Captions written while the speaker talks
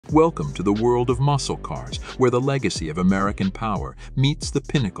Welcome to the world of muscle cars, where the legacy of American power meets the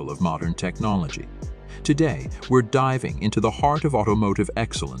pinnacle of modern technology. Today, we're diving into the heart of automotive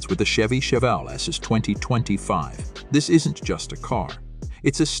excellence with the Chevy Chevelle SS 2025. This isn't just a car.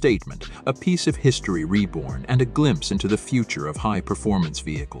 It's a statement, a piece of history reborn, and a glimpse into the future of high-performance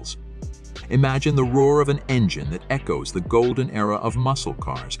vehicles. Imagine the roar of an engine that echoes the golden era of muscle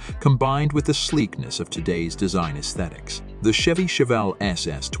cars, combined with the sleekness of today's design aesthetics. The Chevy Chevelle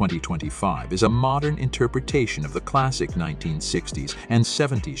SS 2025 is a modern interpretation of the classic 1960s and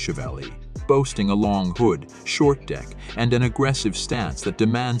 70s Chevelle, boasting a long hood, short deck, and an aggressive stance that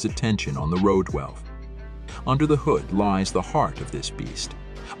demands attention on the road well. Under the hood lies the heart of this beast,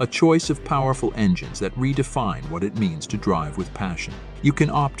 a choice of powerful engines that redefine what it means to drive with passion. You can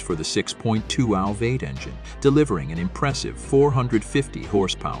opt for the 6.2 V8 engine, delivering an impressive 450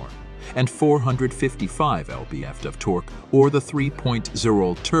 horsepower and 455 lb-ft of torque, or the 3.0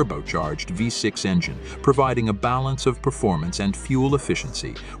 turbocharged V6 engine, providing a balance of performance and fuel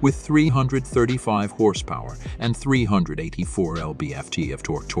efficiency with 335 horsepower and 384 lb-ft of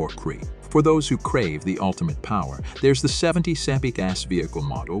torque. For those who crave the ultimate power, there's the 70 S vehicle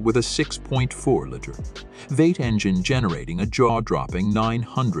model with a 6.4-liter V8 engine generating a jaw-dropping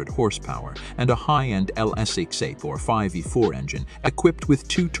 900 horsepower and a high-end LS68 or 5V4 engine equipped with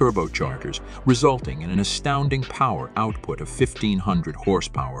 2 turbochargers, resulting in an astounding power output of 1,500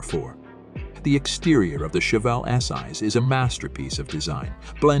 horsepower. The exterior of the Chevelle SS is a masterpiece of design,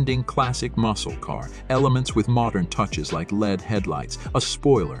 blending classic muscle car elements with modern touches like LED headlights, a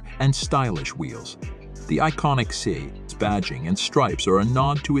spoiler, and stylish wheels. The iconic C badging and stripes are a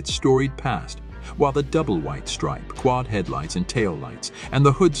nod to its storied past, while the double white stripe, quad headlights and taillights, and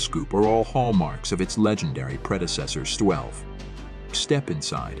the hood scoop are all hallmarks of its legendary predecessors. Step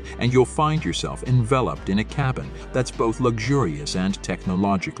inside, and you'll find yourself enveloped in a cabin that's both luxurious and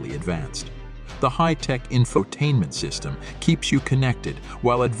technologically advanced. The high-tech infotainment system keeps you connected,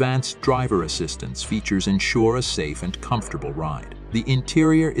 while advanced driver assistance features ensure a safe and comfortable ride. The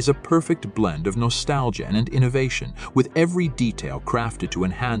interior is a perfect blend of nostalgia and innovation, with every detail crafted to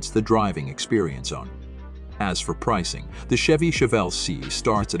enhance the driving experience. As for pricing, the Chevy Chevelle C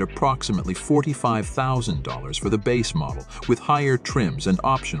starts at approximately $45,000 for the base model, with higher trims and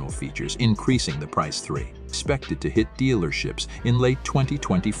optional features increasing the price. Expected to hit dealerships in late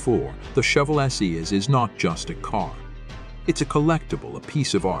 2024, the Chevelle SS is not just a car. It's a collectible, a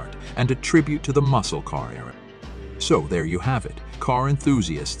piece of art, and a tribute to the muscle car era. So there you have it, car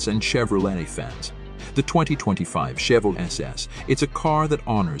enthusiasts and Chevrolet fans. The 2025 Chevelle SS, it's a car that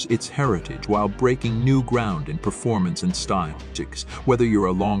honors its heritage while breaking new ground in performance and style. Whether you're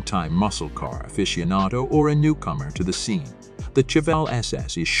a longtime muscle car aficionado or a newcomer to the scene, the Chevelle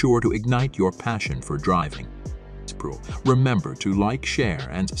SS is sure to ignite your passion for driving. Remember to like, share,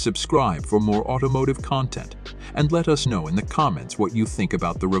 and subscribe for more automotive content, and let us know in the comments what you think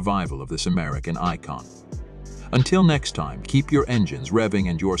about the revival of this American icon. Until next time, keep your engines revving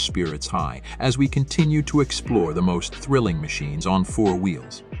and your spirits high as we continue to explore the most thrilling machines on 4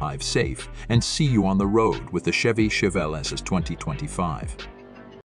 wheels. Drive safe, and see you on the road with the Chevy Chevelle SS 2025.